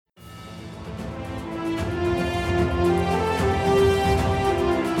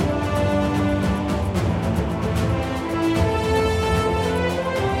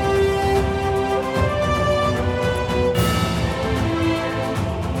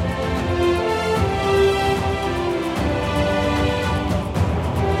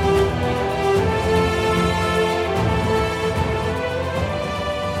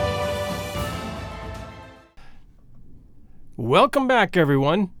Welcome back,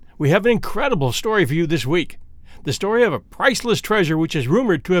 everyone. We have an incredible story for you this week. The story of a priceless treasure which is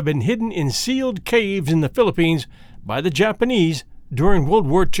rumored to have been hidden in sealed caves in the Philippines by the Japanese during World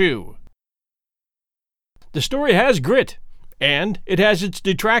War II. The story has grit, and it has its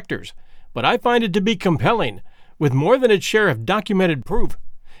detractors, but I find it to be compelling, with more than its share of documented proof,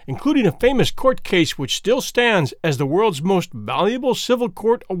 including a famous court case which still stands as the world's most valuable civil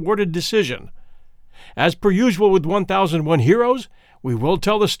court-awarded decision. As per usual with 1001 Heroes, we will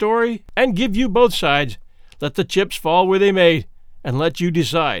tell the story and give you both sides. Let the chips fall where they may, and let you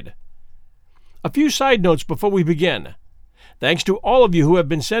decide. A few side notes before we begin. Thanks to all of you who have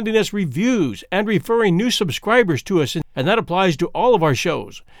been sending us reviews and referring new subscribers to us, and that applies to all of our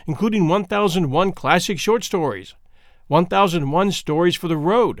shows, including 1001 Classic Short Stories, 1001 Stories for the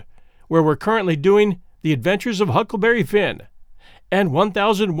Road, where we're currently doing The Adventures of Huckleberry Finn, and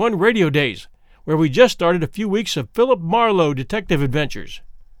 1001 Radio Days, where we just started a few weeks of Philip Marlowe detective adventures.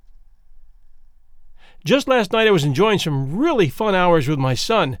 Just last night I was enjoying some really fun hours with my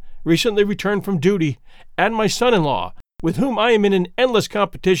son, recently returned from duty, and my son-in-law, with whom I am in an endless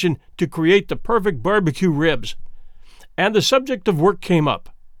competition to create the perfect barbecue ribs. And the subject of work came up.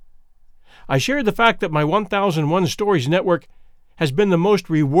 I shared the fact that my 1001 Stories network has been the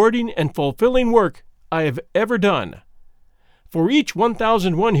most rewarding and fulfilling work I have ever done. For each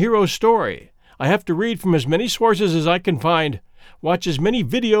 1001 Heroes story, I have to read from as many sources as I can find, watch as many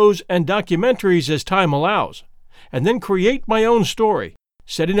videos and documentaries as time allows, and then create my own story,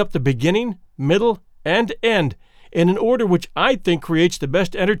 setting up the beginning, middle, and end in an order which I think creates the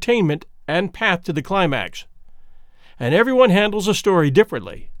best entertainment and path to the climax. And everyone handles a story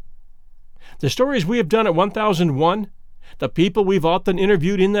differently. The stories we have done at 1001, the people we've often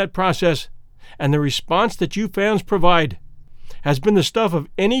interviewed in that process, and the response that you fans provide has been the stuff of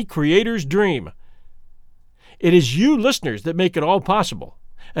any creator's dream. It is you listeners that make it all possible,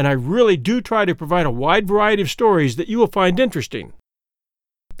 and I really do try to provide a wide variety of stories that you will find interesting.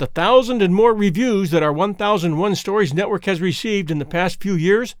 The 1,000 and more reviews that our 1001 Stories network has received in the past few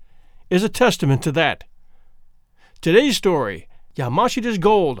years is a testament to that. Today's story, Yamashita'S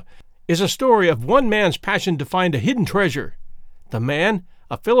Gold, is a story of one man's passion to find a hidden treasure. The man,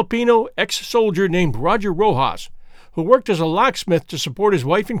 a Filipino ex-soldier named Roger Rojas, who worked as a locksmith to support his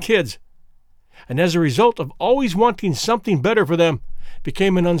wife and kids, and as a result of always wanting something better for them,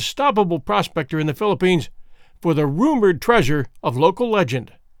 became an unstoppable prospector in the Philippines for the rumored treasure of local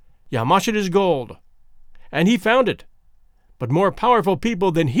legend, Yamashita'S Gold. And he found it. But more powerful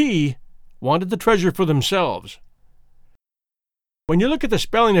people than he wanted the treasure for themselves. When you look at the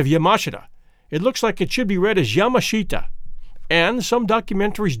spelling of Yamashita, it looks like it should be read as Yamashita, and some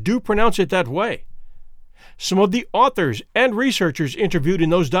documentaries do pronounce it that way. Some of the authors and researchers interviewed in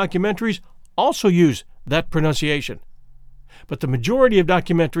those documentaries also use that pronunciation. But the majority of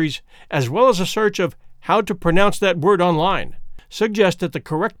documentaries, as well as a search of how to pronounce that word online, suggest that the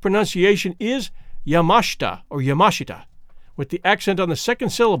correct pronunciation is Yamashita or Yamashita, with the accent on the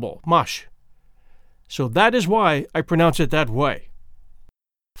second syllable, mash. So that is why I pronounce it that way.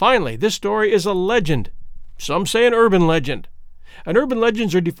 Finally, this story is a legend. Some say an urban legend. And urban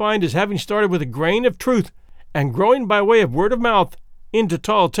legends are defined as having started with a grain of truth and growing by way of word of mouth into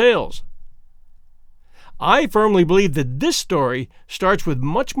tall tales. I firmly believe that this story starts with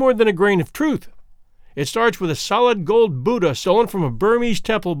much more than a grain of truth. It starts with a solid gold Buddha stolen from a Burmese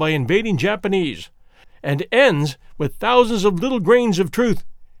temple by invading Japanese, and ends with thousands of little grains of truth,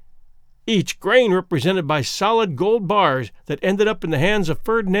 each grain represented by solid gold bars that ended up in the hands of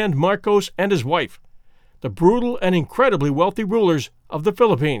Ferdinand Marcos and his wife, the brutal and incredibly wealthy rulers of the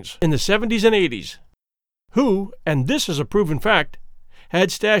Philippines in the 70s and 80s, who, and this is a proven fact, had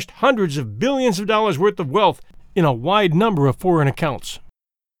stashed hundreds of billions of dollars worth of wealth in a wide number of foreign accounts.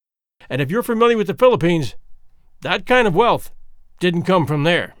 And if you're familiar with the Philippines, that kind of wealth didn't come from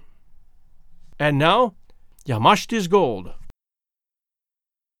there. And now, Yamashita'S Gold.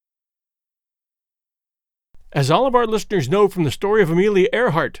 As all of our listeners know from the story of Amelia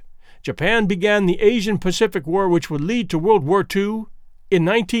Earhart, Japan began the Asian-Pacific War, which would lead to World War II, in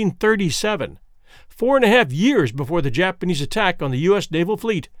 1937, 4.5 years before the Japanese attack on the U.S. naval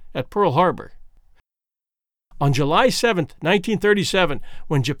fleet at Pearl Harbor. On July 7, 1937,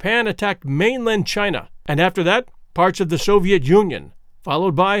 when Japan attacked mainland China, and after that, parts of the Soviet Union,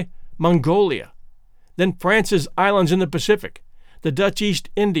 followed by Mongolia, then France's islands in the Pacific, the Dutch East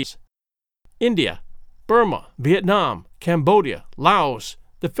Indies, India, Burma, Vietnam, Cambodia, Laos,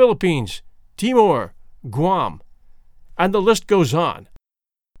 the Philippines, Timor, Guam, and the list goes on.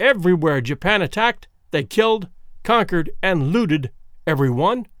 Everywhere Japan attacked, they killed, conquered, and looted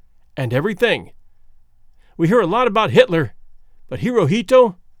everyone and everything. We hear a lot about Hitler, but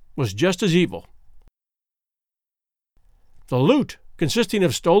Hirohito was just as evil. The loot, consisting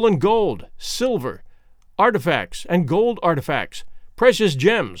of stolen gold, silver, artifacts and gold artifacts, precious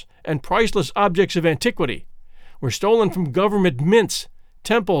gems, and priceless objects of antiquity, were stolen from government mints,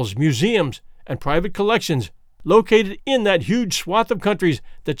 temples, museums, and private collections located in that huge swath of countries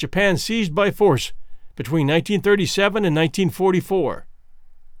that Japan seized by force between 1937 and 1944.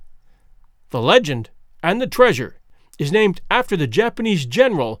 The legend and the treasure is named after the Japanese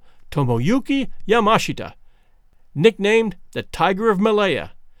general Tomoyuki Yamashita, nicknamed the Tiger of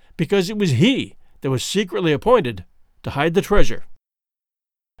Malaya, because it was he that was secretly appointed to hide the treasure.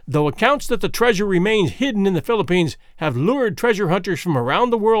 Though accounts that the treasure remains hidden in the Philippines have lured treasure hunters from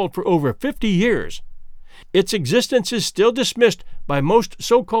around the world for over 50 years, its existence is still dismissed by most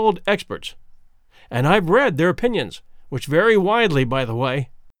so-called experts. And I've read their opinions, which vary widely, by the way.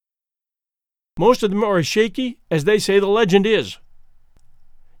 Most of them are as shaky as they say the legend is.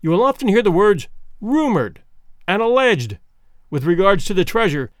 You will often hear the words rumored and alleged with regards to the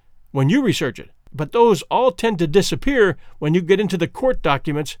treasure when you research it, but those all tend to disappear when you get into the court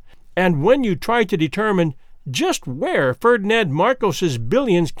documents and when you try to determine just where Ferdinand Marcos's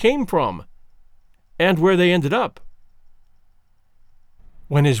billions came from and where they ended up.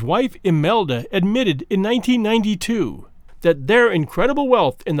 When his wife Imelda admitted in 1992 that their incredible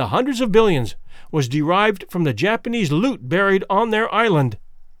wealth in the hundreds of billions was derived from the Japanese loot buried on their island,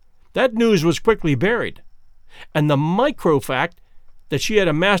 that news was quickly buried, and the micro-fact that she had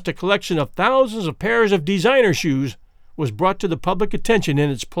amassed a collection of thousands of pairs of designer shoes was brought to the public attention in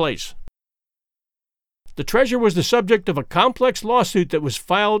its place. The treasure was the subject of a complex lawsuit that was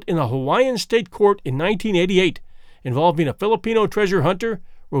filed in a Hawaiian state court in 1988, involving a Filipino treasure hunter,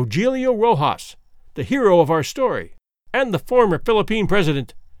 Rogelio Rojas, the hero of our story, and the former Philippine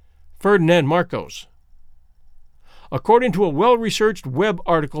president, Ferdinand Marcos. According to a well-researched web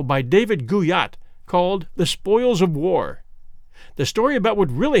article by David Guyat called The Spoils of War, the story about what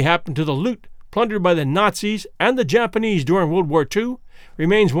really happened to the loot plundered by the Nazis and the Japanese during World War II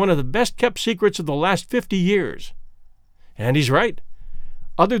remains one of the best-kept secrets of the last 50 years. And he's right.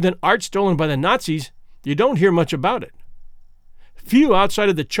 Other than art stolen by the Nazis, you don't hear much about it. Few outside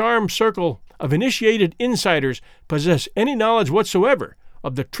of the charmed circle of initiated insiders possess any knowledge whatsoever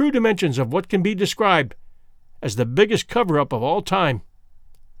of the true dimensions of what can be described as the biggest cover-up of all time.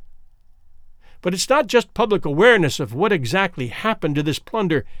 But it's not just public awareness of what exactly happened to this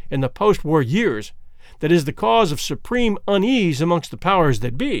plunder in the post-war years that is the cause of supreme unease amongst the powers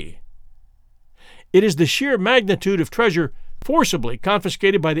that be. It is the sheer magnitude of treasure forcibly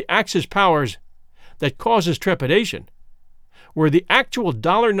confiscated by the Axis powers that causes trepidation. Were the actual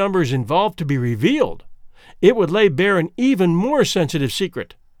dollar numbers involved to be revealed, it would lay bare an even more sensitive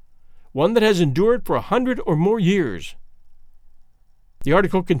secret, one that has endured for 100 or more years. The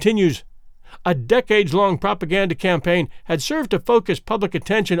article continues, a decades-long propaganda campaign had served to focus public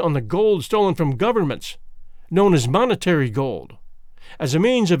attention on the gold stolen from governments, known as monetary gold, as a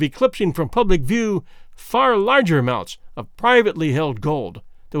means of eclipsing from public view far larger amounts of privately held gold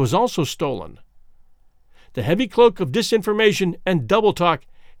that was also stolen. The heavy cloak of disinformation and double talk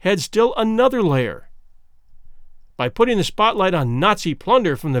had still another layer. By putting the spotlight on Nazi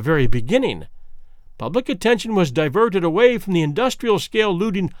plunder from the very beginning, public attention was diverted away from the industrial-scale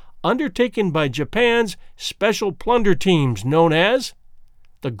looting undertaken by Japan's special plunder teams known as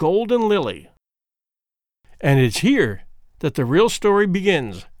the Golden Lily. And it's here that the real story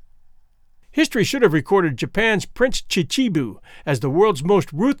begins. History should have recorded Japan's Prince Chichibu as the world's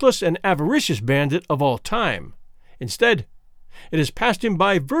most ruthless and avaricious bandit of all time. Instead, it has passed him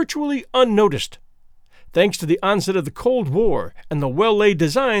by virtually unnoticed, thanks to the onset of the Cold War and the well-laid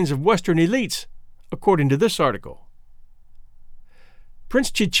designs of Western elites, according to this article.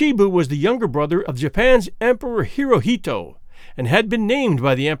 Prince Chichibu was the younger brother of Japan's Emperor Hirohito and had been named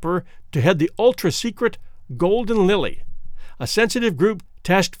by the emperor to head the ultra-secret Golden Lily, a sensitive group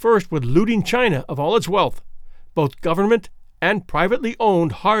tasked first with looting China of all its wealth, both government and privately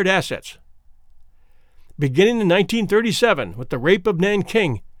owned hard assets. Beginning in 1937 with the rape of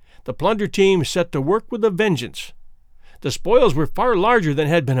Nanking, the plunder team set to work with a vengeance. The spoils were far larger than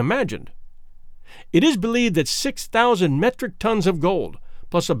had been imagined. It is believed that 6,000 metric tons of gold,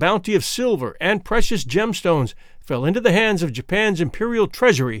 plus a bounty of silver and precious gemstones, fell into the hands of Japan's imperial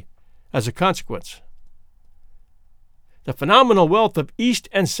treasury as a consequence. The phenomenal wealth of East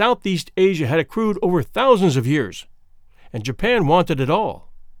and Southeast Asia had accrued over thousands of years, and Japan wanted it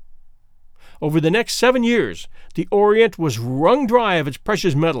all. Over the next 7 years, the Orient was wrung dry of its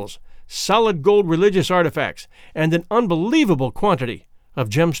precious metals, solid gold religious artifacts, and an unbelievable quantity of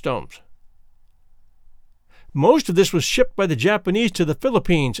gemstones. Most of this was shipped by the Japanese to the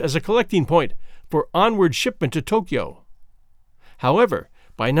Philippines as a collecting point for onward shipment to Tokyo. However,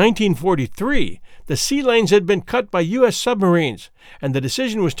 by 1943, the sea lanes had been cut by U.S. submarines, and the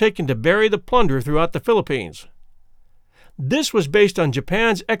decision was taken to bury the plunder throughout the Philippines. This was based on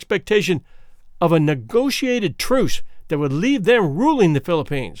Japan's expectation of a negotiated truce that would leave them ruling the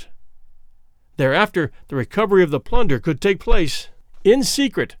Philippines. Thereafter, the recovery of the plunder could take place in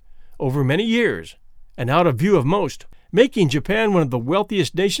secret over many years and out of view of most, making Japan one of the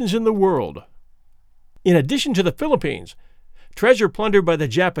wealthiest nations in the world. In addition to the Philippines, treasure plundered by the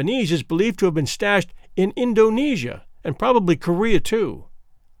Japanese is believed to have been stashed in Indonesia and probably Korea too.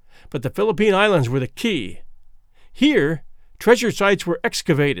 But the Philippine Islands were the key. Here, treasure sites were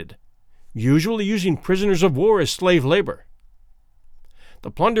excavated, usually using prisoners of war as slave labor.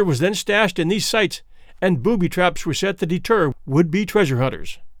 The plunder was then stashed in these sites, and booby traps were set to deter would-be treasure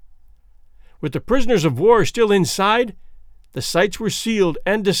hunters. With the prisoners of war still inside, the sites were sealed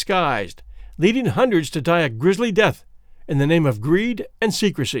and disguised, leading hundreds to die a grisly death in the name of greed and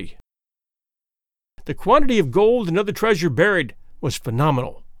secrecy. The quantity of gold and other treasure buried was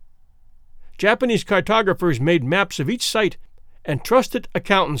phenomenal. Japanese cartographers made maps of each site, and trusted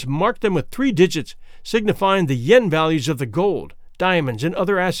accountants marked them with 3 digits signifying the yen values of the gold, diamonds, and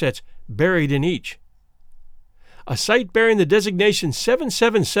other assets buried in each. A site bearing the designation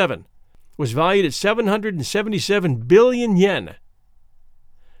 777 was valued at 777 billion yen.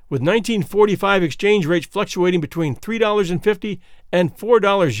 With 1945 exchange rates fluctuating between $3.50 and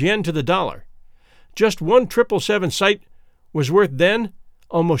 $4 yen to the dollar, just one 777 site was worth then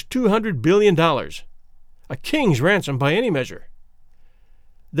almost $200 billion, a king's ransom by any measure.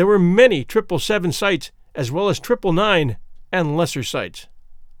 There were many 777 sites as well as 999 and lesser sites.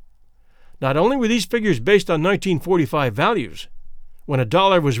 Not only were these figures based on 1945 values, when a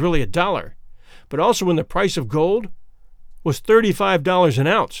dollar was really a dollar, but also when the price of gold was $35 an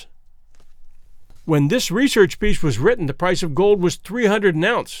ounce. When this research piece was written, the price of gold was $300 an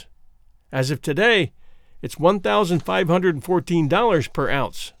ounce. As of today, it's $1,514 per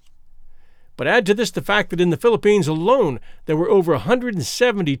ounce. But add to this the fact that in the Philippines alone, there were over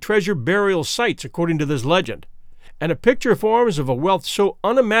 170 treasure burial sites, according to this legend, and a picture forms of a wealth so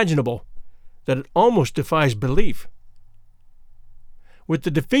unimaginable that it almost defies belief. With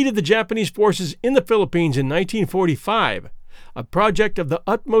the defeat of the Japanese forces in the Philippines in 1945, a project of the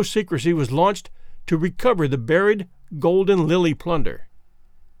utmost secrecy was launched to recover the buried golden lily plunder.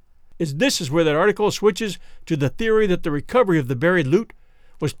 This is where that article switches to the theory that the recovery of the buried loot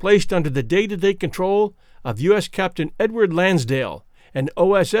was placed under the day-to-day control of U.S. Captain Edward Lansdale and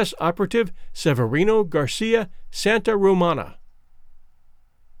OSS operative Severino Garcia Santa Romana.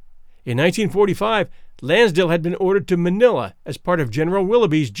 In 1945, Lansdale had been ordered to Manila as part of General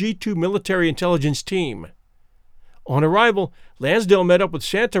Willoughby's G2 military intelligence team. On arrival, Lansdale met up with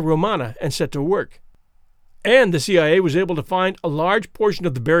Santa Romana and set to work. And the CIA was able to find a large portion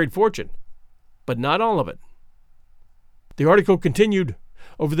of the buried fortune, but not all of it. The article continued,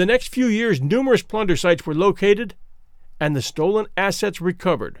 over the next few years, numerous plunder sites were located and the stolen assets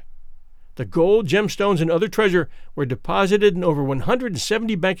recovered. The gold, gemstones, and other treasure were deposited in over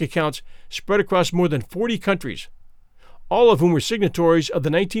 170 bank accounts spread across more than 40 countries, all of whom were signatories of the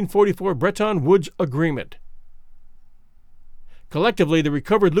 1944 Bretton Woods Agreement. Collectively, the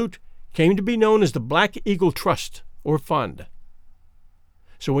recovered loot came to be known as the Black Eagle Trust, or Fund.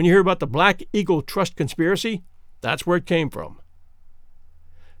 So when you hear about the Black Eagle Trust conspiracy, that's where it came from.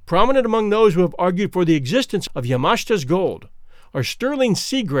 Prominent among those who have argued for the existence of Yamashita'S Gold are Sterling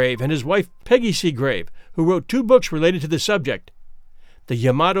Seagrave and his wife Peggy Seagrave, who wrote 2 books related to the subject: The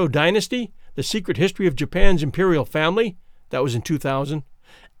Yamato Dynasty, The Secret History of Japan's Imperial Family, that was in 2000,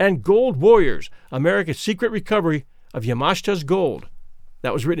 and Gold Warriors, America's Secret Recovery of Yamashita'S Gold,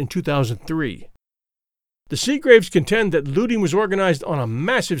 that was written in 2003. The Seagraves contend that looting was organized on a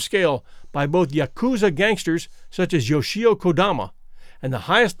massive scale by both Yakuza gangsters such as Yoshio Kodama and the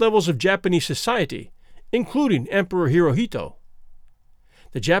highest levels of Japanese society, including Emperor Hirohito.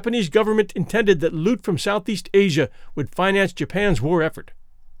 The Japanese government intended that loot from Southeast Asia would finance Japan's war effort.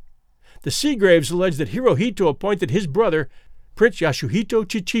 The Seagraves allege that Hirohito appointed his brother, Prince Yasuhito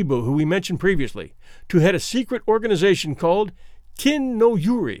Chichibu, who we mentioned previously, to head a secret organization called Kin no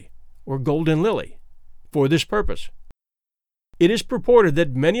Yuri, or Golden Lily, for this purpose. It is purported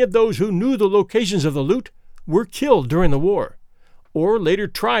that many of those who knew the locations of the loot were killed during the war, or later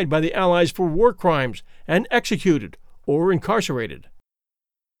tried by the Allies for war crimes and executed or incarcerated.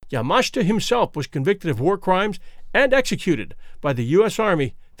 Yamashita himself was convicted of war crimes and executed by the U.S.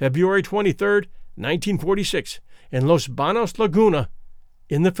 Army February 23, 1946, in Los Banos, Laguna,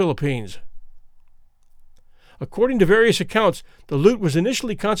 in the Philippines. According to various accounts, the loot was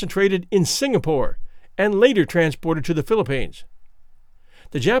initially concentrated in Singapore and later transported to the Philippines.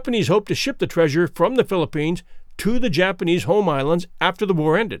 The Japanese hoped to ship the treasure from the Philippines to the Japanese home islands after the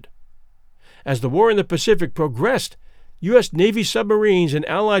war ended. As the war in the Pacific progressed, U.S. Navy submarines and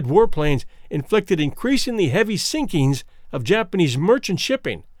Allied warplanes inflicted increasingly heavy sinkings of Japanese merchant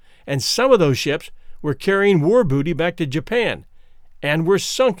shipping, and some of those ships were carrying war booty back to Japan and were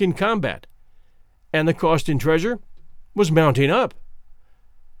sunk in combat. And the cost in treasure was mounting up.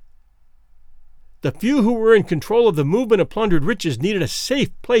 The few who were in control of the movement of plundered riches needed a safe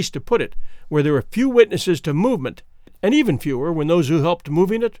place to put it, where there were few witnesses to movement, and even fewer when those who helped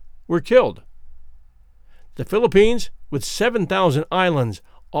moving it were killed. The Philippines, with 7,000 islands,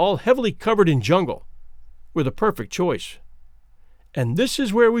 all heavily covered in jungle, were the perfect choice. And this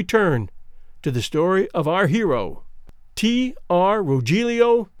is where we turn to the story of our hero, T.R.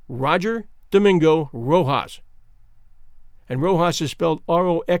 Rogelio Roger Domingo Rojas. And Rojas is spelled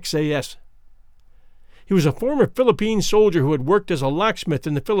R-O-X-A-S. He was a former Philippine soldier who had worked as a locksmith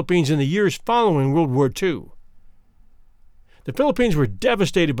in the Philippines in the years following World War II. The Philippines were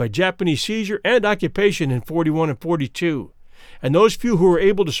devastated by Japanese seizure and occupation in 41 and 42, and those few who were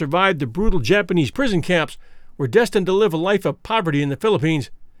able to survive the brutal Japanese prison camps were destined to live a life of poverty in the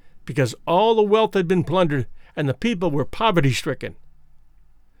Philippines because all the wealth had been plundered and the people were poverty-stricken.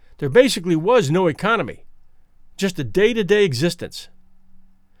 There basically was no economy, just a day-to-day existence.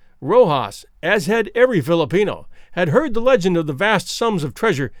 Rojas, as had every Filipino, had heard the legend of the vast sums of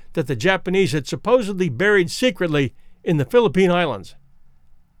treasure that the Japanese had supposedly buried secretly in the Philippine Islands.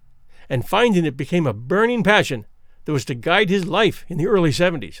 And finding it became a burning passion that was to guide his life in the early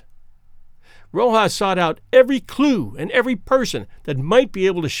 70s. Rojas sought out every clue and every person that might be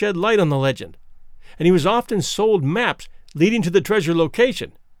able to shed light on the legend, and he was often sold maps leading to the treasure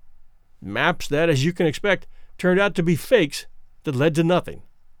location. Maps that, as you can expect, turned out to be fakes that led to nothing.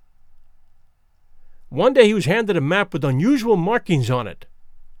 One day he was handed a map with unusual markings on it.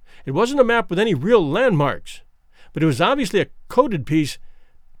 It wasn't a map with any real landmarks, but it was obviously a coded piece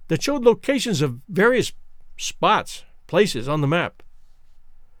that showed locations of various spots, places on the map.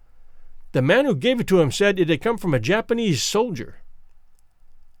 The man who gave it to him said it had come from a Japanese soldier.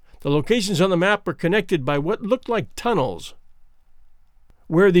 The locations on the map were connected by what looked like tunnels.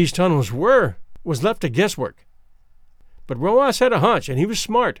 Where these tunnels were was left to guesswork. But Rojas had a hunch, and he was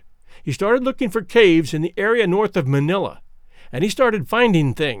smart. He started looking for caves in the area north of Manila, and he started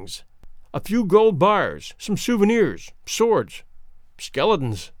finding things. A few gold bars, some souvenirs, swords,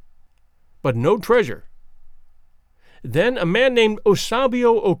 skeletons, but no treasure. Then a man named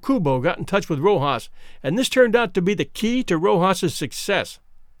Osabio Okubo got in touch with Rojas, and this turned out to be the key to Rojas's success.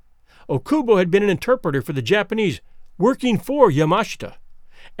 Okubo had been an interpreter for the Japanese, working for Yamashita,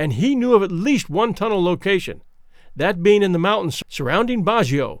 and he knew of at least one tunnel location, that being in the mountains surrounding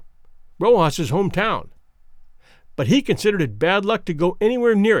Baguio, Rojas's hometown. But he considered it bad luck to go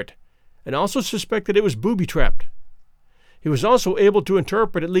anywhere near it, and also suspected it was booby-trapped. He was also able to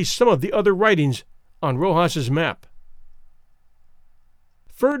interpret at least some of the other writings on Rojas's map.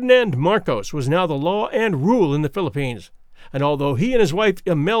 Ferdinand Marcos was now the law and rule in the Philippines, and although he and his wife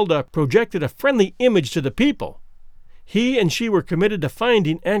Imelda projected a friendly image to the people, he and she were committed to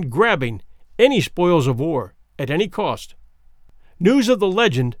finding and grabbing any spoils of war at any cost. News of the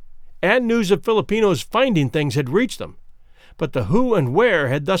legend and news of Filipinos finding things had reached them, but the who and where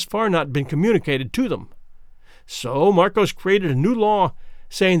had thus far not been communicated to them. So Marcos created a new law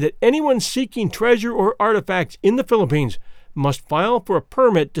saying that anyone seeking treasure or artifacts in the Philippines must file for a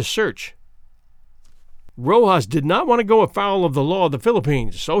permit to search. Rojas did not want to go afoul of the law of the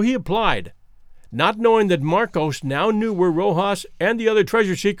Philippines, so he applied, not knowing that Marcos now knew where Rojas and the other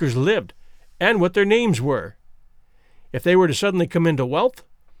treasure seekers lived and what their names were. If they were to suddenly come into wealth,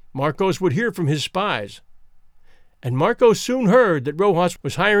 Marcos would hear from his spies. And Marcos soon heard that Rojas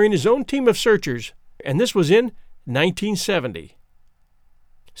was hiring his own team of searchers, and this was in 1970.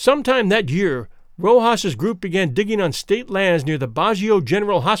 Sometime that year, Rojas's group began digging on state lands near the Baguio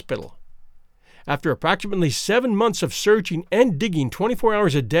General Hospital. After approximately 7 months of searching and digging 24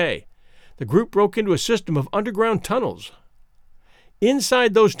 hours a day, the group broke into a system of underground tunnels.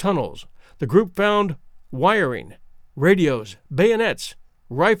 Inside those tunnels, the group found wiring, radios, bayonets,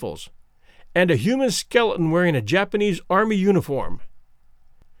 rifles, and a human skeleton wearing a Japanese army uniform.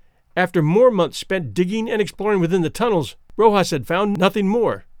 After more months spent digging and exploring within the tunnels, Rojas had found nothing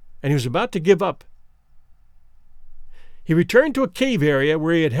more, and he was about to give up. He returned to a cave area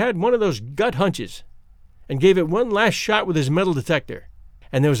where he had had one of those gut hunches and gave it one last shot with his metal detector,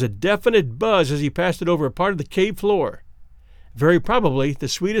 and there was a definite buzz as he passed it over a part of the cave floor, very probably the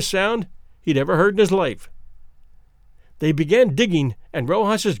sweetest sound he'd ever heard in his life. They began digging, and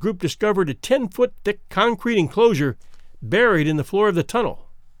Rojas's group discovered a 10-foot thick concrete enclosure buried in the floor of the tunnel.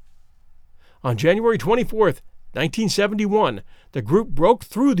 On January 24th, 1971, the group broke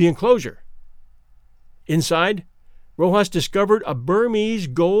through the enclosure. Inside, Rojas discovered a Burmese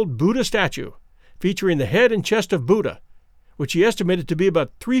gold Buddha statue featuring the head and chest of Buddha, which he estimated to be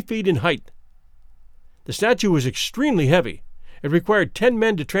about 3 feet in height. The statue was extremely heavy. It required 10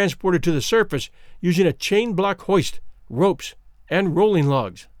 men to transport it to the surface using a chain block hoist, ropes, and rolling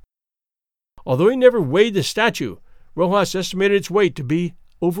logs. Although he never weighed the statue, Rojas estimated its weight to be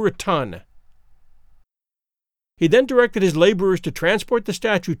over a ton. He then directed his laborers to transport the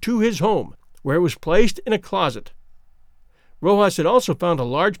statue to his home, where it was placed in a closet. Rojas had also found a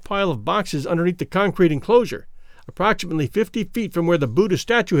large pile of boxes underneath the concrete enclosure, approximately 50 feet from where the Buddha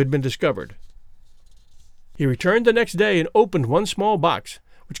statue had been discovered. He returned the next day and opened one small box,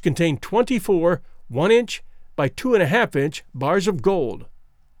 which contained 24 1-inch by 2.5-inch bars of gold.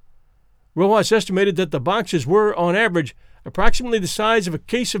 Rojas estimated that the boxes were, on average, approximately the size of a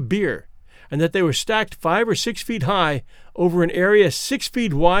case of beer, and that they were stacked 5 or 6 feet high over an area 6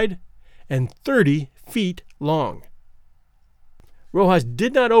 feet wide and 30 feet long. Rojas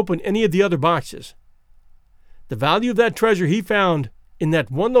did not open any of the other boxes. The value of that treasure he found in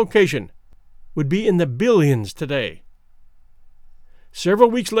that one location would be in the billions today. Several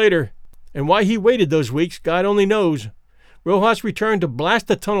weeks later, and why he waited those weeks, God only knows, Rojas returned to blast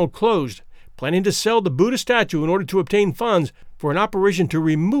the tunnel closed, planning to sell the Buddha statue in order to obtain funds for an operation to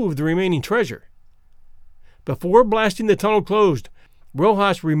remove the remaining treasure. Before blasting the tunnel closed,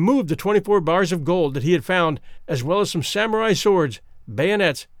 Rojas removed the 24 bars of gold that he had found, as well as some samurai swords,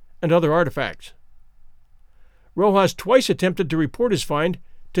 bayonets, and other artifacts. Rojas twice attempted to report his find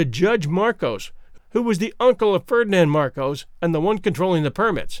to Judge Marcos, who was the uncle of Ferdinand Marcos and the one controlling the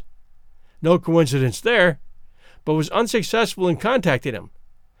permits. No coincidence there, but was unsuccessful in contacting him,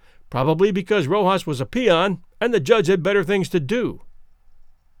 probably because Rojas was a peon and the judge had better things to do.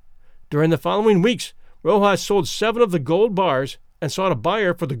 During the following weeks, Rojas sold 7 of the gold bars and sought a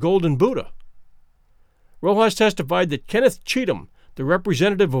buyer for the golden Buddha. Rojas testified that Kenneth Cheatham, the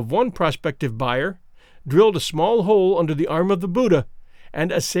representative of one prospective buyer, drilled a small hole under the arm of the Buddha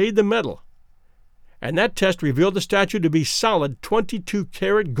and assayed the metal, and that test revealed the statue to be solid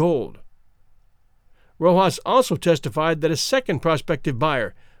 22-karat gold. Rojas also testified that a second prospective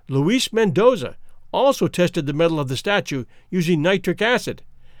buyer, Luis Mendoza, also tested the metal of the statue using nitric acid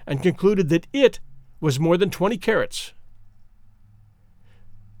and concluded that it was more than 20 carats.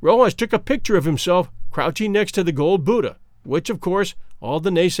 Rojas took a picture of himself crouching next to the gold Buddha, which, of course, all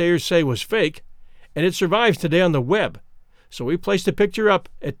the naysayers say was fake, and it survives today on the web, so we placed the picture up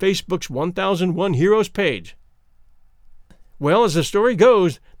at Facebook's 1001 Heroes page. Well, as the story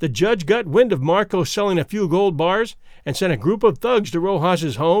goes, the judge got wind of Marcos selling a few gold bars and sent a group of thugs to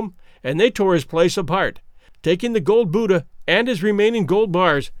Rojas's home, and they tore his place apart, taking the gold Buddha and his remaining gold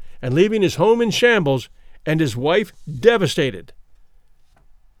bars and leaving his home in shambles and his wife devastated,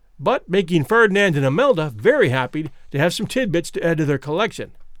 but making Ferdinand and Imelda very happy to have some tidbits to add to their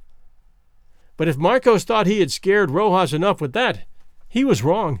collection. But if Marcos thought he had scared Rojas enough with that, he was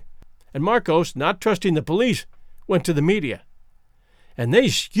wrong, and Marcos, not trusting the police, went to the media. And they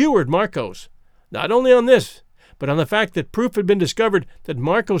skewered Marcos, not only on this, but on the fact that proof had been discovered that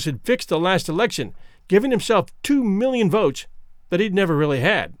Marcos had fixed the last election, giving himself 2 million votes that he'd never really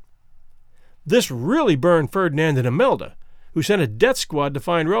had. This really burned Ferdinand and Imelda, who sent a death squad to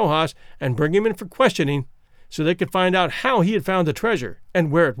find Rojas and bring him in for questioning so they could find out how he had found the treasure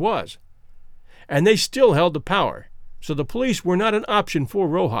and where it was. And they still held the power, so the police were not an option for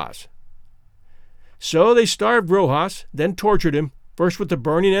Rojas. So they starved Rojas, then tortured him, first with the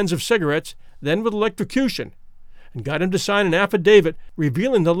burning ends of cigarettes, then with electrocution, and got him to sign an affidavit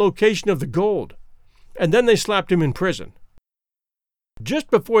revealing the location of the gold, and then they slapped him in prison. Just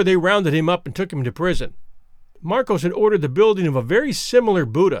before they rounded him up and took him to prison, Marcos had ordered the building of a very similar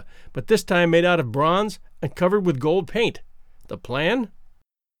Buddha, but this time made out of bronze and covered with gold paint. The plan?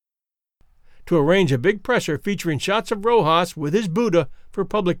 To arrange a big presser featuring shots of Rojas with his Buddha for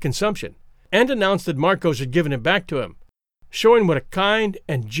public consumption, and announce that Marcos had given it back to him, showing what a kind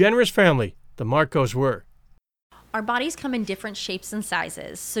and generous family the Marcos were. Our bodies come in different shapes and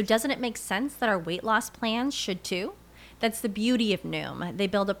sizes, so doesn't it make sense that our weight loss plans should too? That's the beauty of Noom. They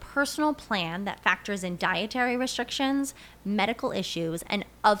build a personal plan that factors in dietary restrictions, medical issues, and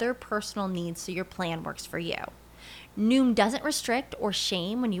other personal needs so your plan works for you. Noom doesn't restrict or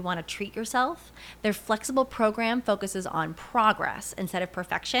shame when you want to treat yourself. Their flexible program focuses on progress instead of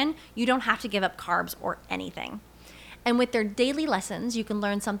perfection. You don't have to give up carbs or anything. And with their daily lessons, you can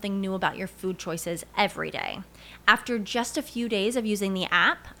learn something new about your food choices every day. After just a few days of using the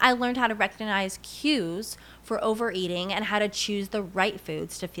app, I learned how to recognize cues for overeating and how to choose the right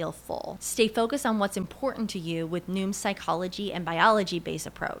foods to feel full. Stay focused on what's important to you with Noom's psychology and biology-based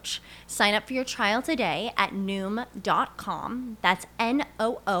approach. Sign up for your trial today at Noom.com. That's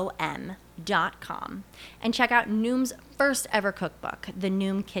Noom.com. And check out Noom's first ever cookbook, The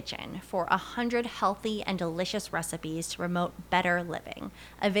Noom Kitchen, for 100 healthy and delicious recipes to promote better living.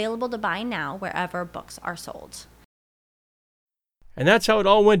 Available to buy now wherever books are sold. And that's how it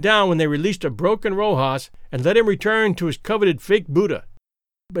all went down when they released a broken Rojas and let him return to his coveted fake Buddha.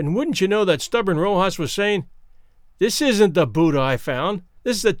 But wouldn't you know that stubborn Rojas was saying, "This isn't the Buddha I found.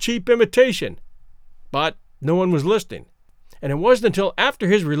 This is a cheap imitation." But no one was listening. And it wasn't until after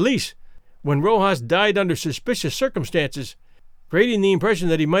his release, when Rojas died under suspicious circumstances, creating the impression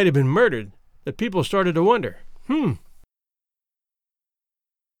that he might have been murdered, that people started to wonder,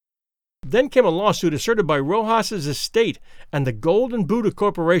 Then came a lawsuit asserted by Rojas' estate and the Gold and Buddha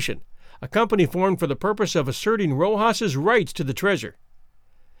Corporation, a company formed for the purpose of asserting Rojas' rights to the treasure.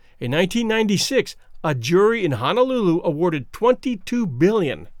 In 1996, a jury in Honolulu awarded $22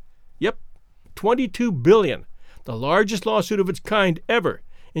 billion. Yep, $22 billion, the largest lawsuit of its kind ever,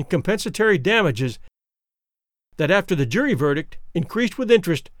 in compensatory damages that, after the jury verdict, increased with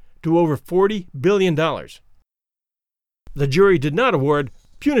interest to over $40 billion. The jury did not award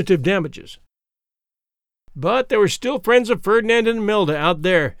punitive damages. But there were still friends of Ferdinand and Imelda out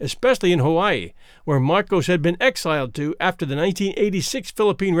there, especially in Hawaii, where Marcos had been exiled to after the 1986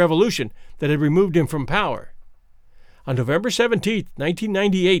 Philippine Revolution that had removed him from power. On November 17,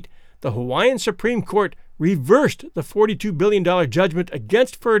 1998, the Hawaiian Supreme Court reversed the $42 billion judgment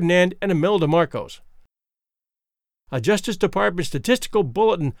against Ferdinand and Imelda Marcos. A Justice Department statistical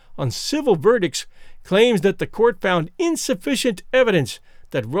bulletin on civil verdicts claims that the court found insufficient evidence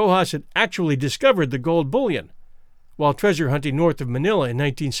that Rojas had actually discovered the gold bullion while treasure hunting north of Manila in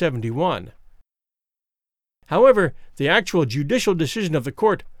 1971. However, the actual judicial decision of the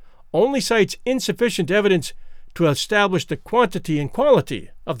court only cites insufficient evidence to establish the quantity and quality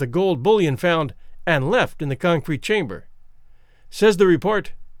of the gold bullion found and left in the concrete chamber. Says the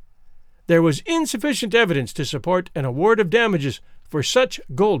report, there was insufficient evidence to support an award of damages for such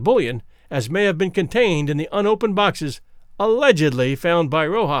gold bullion as may have been contained in the unopened boxes allegedly found by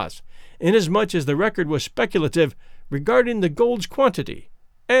Rojas, inasmuch as the record was speculative regarding the gold's quantity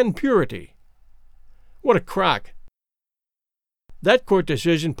and purity. What a crock! That court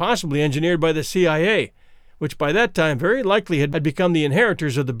decision possibly engineered by the CIA, which by that time very likely had become the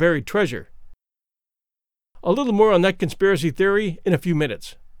inheritors of the buried treasure. A little more on that conspiracy theory in a few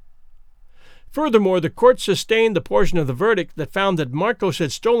minutes. Furthermore, the court sustained the portion of the verdict that found that Marcos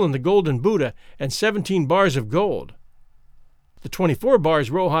had stolen the golden Buddha and 17 bars of gold. The 24 bars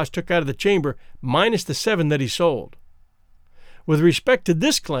Rojas took out of the chamber minus the 7 that he sold. With respect to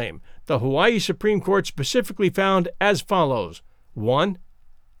this claim, the Hawaii Supreme Court specifically found as follows. 1.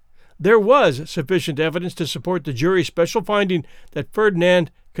 There was sufficient evidence to support the jury's special finding that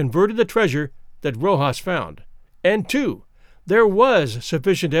Ferdinand converted the treasure that Rojas found. And 2. There was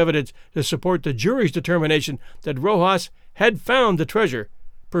sufficient evidence to support the jury's determination that Rojas had found the treasure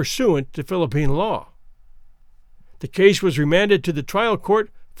pursuant to Philippine law. The case was remanded to the trial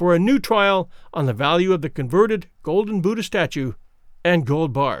court for a new trial on the value of the converted golden Buddha statue and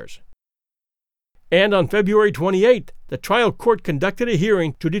gold bars. And on February 28th, the trial court conducted a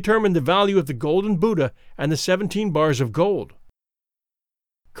hearing to determine the value of the golden Buddha and the 17 bars of gold.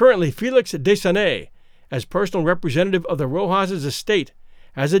 Currently, Felix Desané, as personal representative of the Rojas' estate,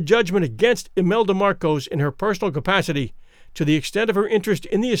 has a judgment against Imelda Marcos in her personal capacity to the extent of her interest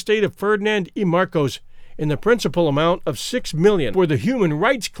in the estate of Ferdinand E. Marcos in the principal amount of $6 million for the human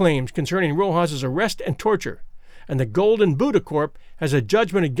rights claims concerning Rojas' arrest and torture, and the Golden Buddha Corp has a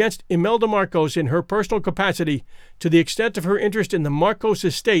judgment against Imelda Marcos in her personal capacity to the extent of her interest in the Marcos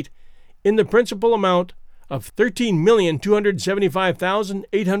estate in the principal amount of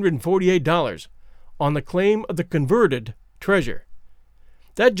 $13,275,848 on the claim of the converted treasure.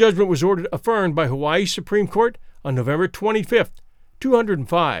 That judgment was ordered affirmed by Hawaii Supreme Court on November 25,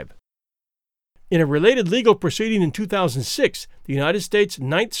 2005. In a related legal proceeding in 2006, the United States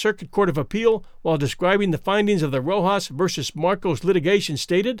Ninth Circuit Court of Appeal, while describing the findings of the Rojas versus Marcos litigation,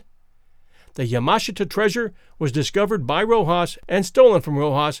 stated, the Yamashita treasure was discovered by Rojas and stolen from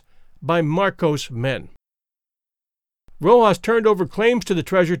Rojas by Marcos men. Rojas turned over claims to the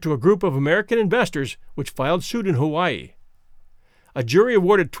treasure to a group of American investors which filed suit in Hawaii. A jury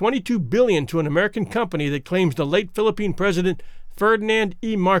awarded $22 billion to an American company that claims the late Philippine President Ferdinand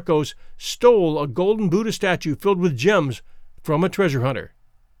E. Marcos stole a golden Buddha statue filled with gems from a treasure hunter.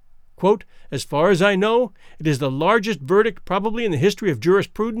 Quote, "As far as I know, it is the largest verdict probably in the history of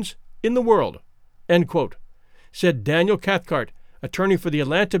jurisprudence in the world," end quote, said Daniel Cathcart, attorney for the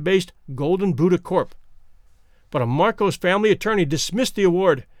Atlanta-based Golden Buddha Corp. But a Marcos family attorney dismissed the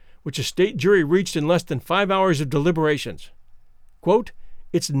award, which a state jury reached in less than 5 hours of deliberations. Quote,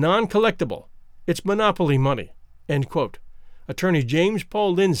 "It's non-collectible. It's monopoly money," end quote. Attorney James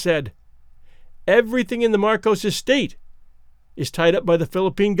Paul Lynn said, "Everything in the Marcos estate is tied up by the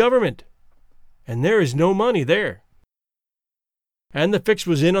Philippine government, and there is no money there." And the fix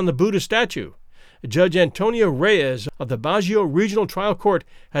was in on the Buddha statue. Judge Antonio Reyes of the Baguio Regional Trial Court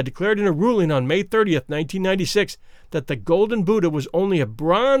had declared in a ruling on May 30th, 1996, that the golden Buddha was only a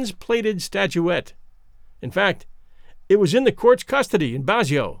bronze-plated statuette. In fact, it was in the court's custody in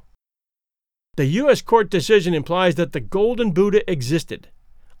Baguio. The U.S. court decision implies that the golden Buddha existed.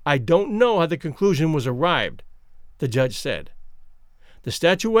 "I don't know how the conclusion was arrived," the judge said. The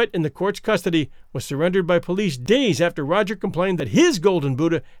statuette in the court's custody was surrendered by police days after Roger complained that his golden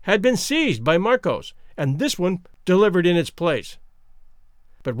Buddha had been seized by Marcos, and this one delivered in its place.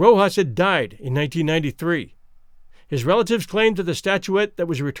 But Rojas had died in 1993. His relatives claimed that the statuette that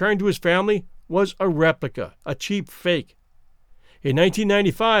was returned to his family was a replica, a cheap fake. In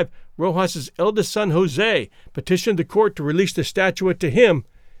 1995, Rojas's eldest son, Jose, petitioned the court to release the statuette to him,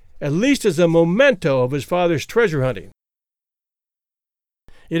 at least as a memento of his father's treasure hunting.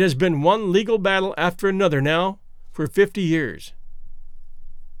 It has been one legal battle after another now for 50 years.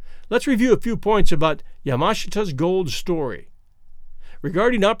 Let's review a few points about Yamashita'S Gold story.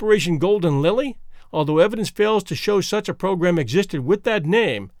 Regarding Operation Golden Lily, although evidence fails to show such a program existed with that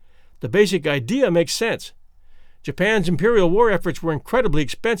name, the basic idea makes sense. Japan's imperial war efforts were incredibly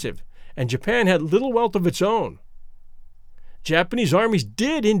expensive, and Japan had little wealth of its own. Japanese armies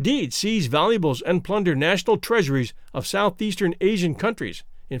did indeed seize valuables and plunder national treasuries of Southeastern Asian countries.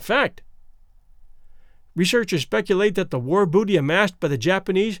 In fact, researchers speculate that the war booty amassed by the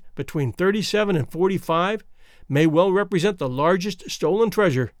Japanese between 37 and 45 may well represent the largest stolen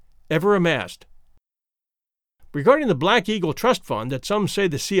treasure ever amassed. Regarding the Black Eagle Trust Fund that some say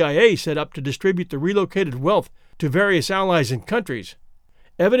the CIA set up to distribute the relocated wealth to various allies and countries,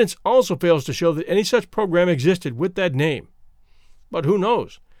 evidence also fails to show that any such program existed with that name. But who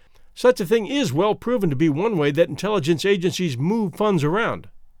knows? Such a thing is well proven to be one way that intelligence agencies move funds around.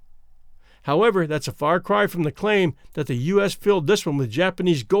 However, that's a far cry from the claim that the U.S. filled this one with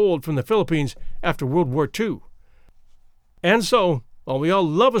Japanese gold from the Philippines after World War II. And so, while we all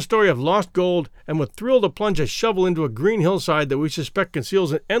love a story of lost gold and would thrill to plunge a shovel into a green hillside that we suspect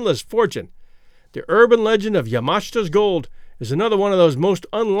conceals an endless fortune, the urban legend of Yamashita'S Gold is another one of those most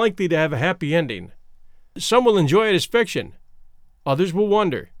unlikely to have a happy ending. Some will enjoy it as fiction. Others will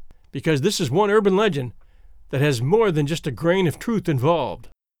wonder, because this is one urban legend that has more than just a grain of truth involved.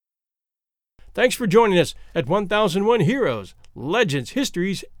 Thanks for joining us at 1001 Heroes, Legends,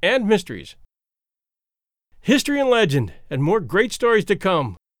 Histories, and Mysteries. History and legend, and more great stories to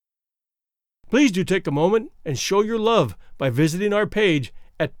come. Please do take a moment and show your love by visiting our page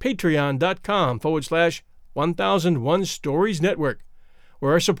at patreon.com/1001 Stories Network,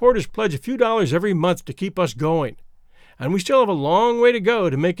 where our supporters pledge a few dollars every month to keep us going. And we still have a long way to go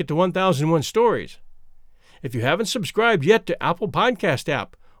to make it to 1001 Stories. If you haven't subscribed yet to Apple Podcast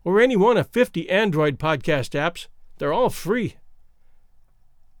app, or any one of 50 Android podcast apps, they're all free.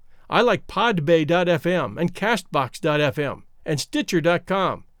 I like Podbay.fm and Castbox.fm and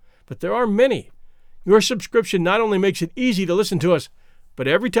Stitcher.com, but there are many. Your subscription not only makes it easy to listen to us, but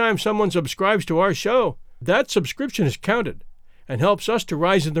every time someone subscribes to our show, that subscription is counted and helps us to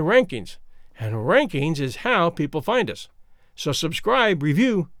rise in the rankings. And rankings is how people find us. So subscribe,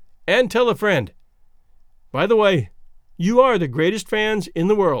 review, and tell a friend. By the way, you are the greatest fans in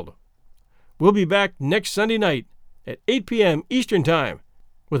the world. We'll be back next Sunday night at 8 p.m. Eastern Time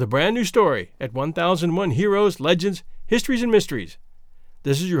with a brand new story at 1001 Heroes, Legends, Histories, and Mysteries.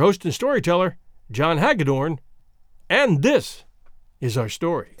 This is your host and storyteller, John Hagedorn, and this is our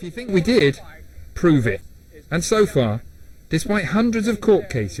story. If you think we did, prove it. And so far, despite hundreds of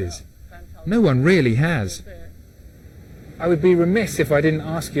court cases, no one really has. I would be remiss if I didn't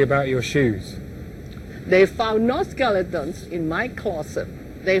ask you about your shoes. They found no skeletons in my closet.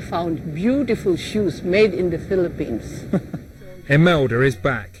 They found beautiful shoes made in the Philippines. Imelda is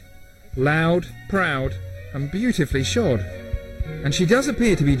back. Loud, proud, and beautifully shod. And she does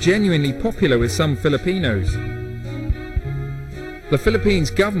appear to be genuinely popular with some Filipinos. The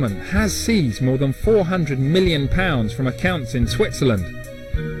Philippines government has seized more than £400 million from accounts in Switzerland.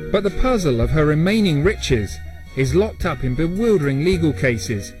 But the puzzle of her remaining riches is locked up in bewildering legal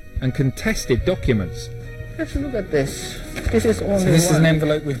cases and contested documents. Let's look at this. This is only So this is an one.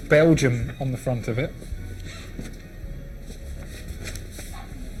 envelope with Belgium on the front of it.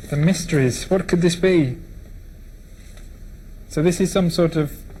 The mysteries, what could this be? So this is some sort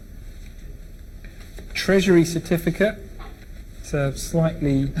of treasury certificate. It's a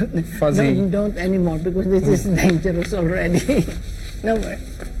slightly fuzzy. No, don't anymore because this is dangerous already. No way.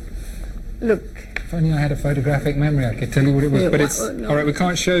 Look. If only I had a photographic memory, I could tell you what it was. Yeah, But it's no. all right. We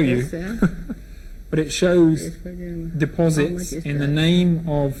can't show you. Yes, yeah. But it shows Yes, Ferdinand. How deposits much is in the that? name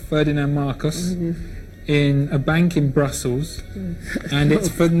of Ferdinand Marcos in a bank in Brussels, and it's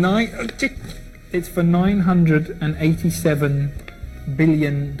for $987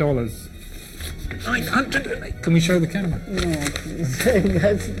 billion. 908. Can we show the camera? No, please.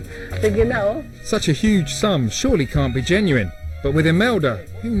 That's thinking now. Such a huge sum surely can't be genuine. But with Imelda,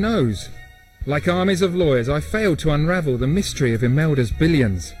 who knows? Like armies of lawyers, I failed to unravel the mystery of Imelda's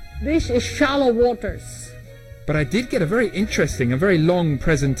billions. This is shallow waters. But I did get a very interesting and very long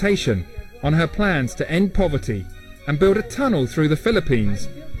presentation on her plans to end poverty and build a tunnel through the Philippines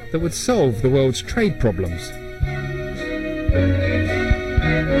that would solve the world's trade problems.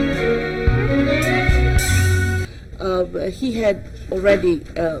 He had already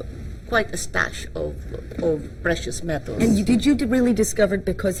quite a stash of precious metals. And did you really discover it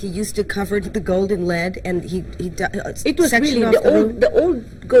because he used to cover the gold in lead, and he It was sectioned really off the room? the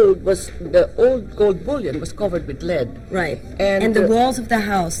old gold bullion was covered with lead. Right. And the the- walls of the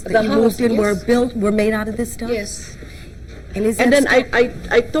house that the you house, moved in yes. were made out of this stuff? Yes. And is And that then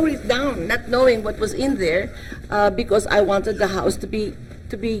stuff- I tore it down, not knowing what was in there, because I wanted the house to be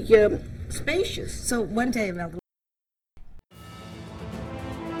spacious. So one day, Malcolm,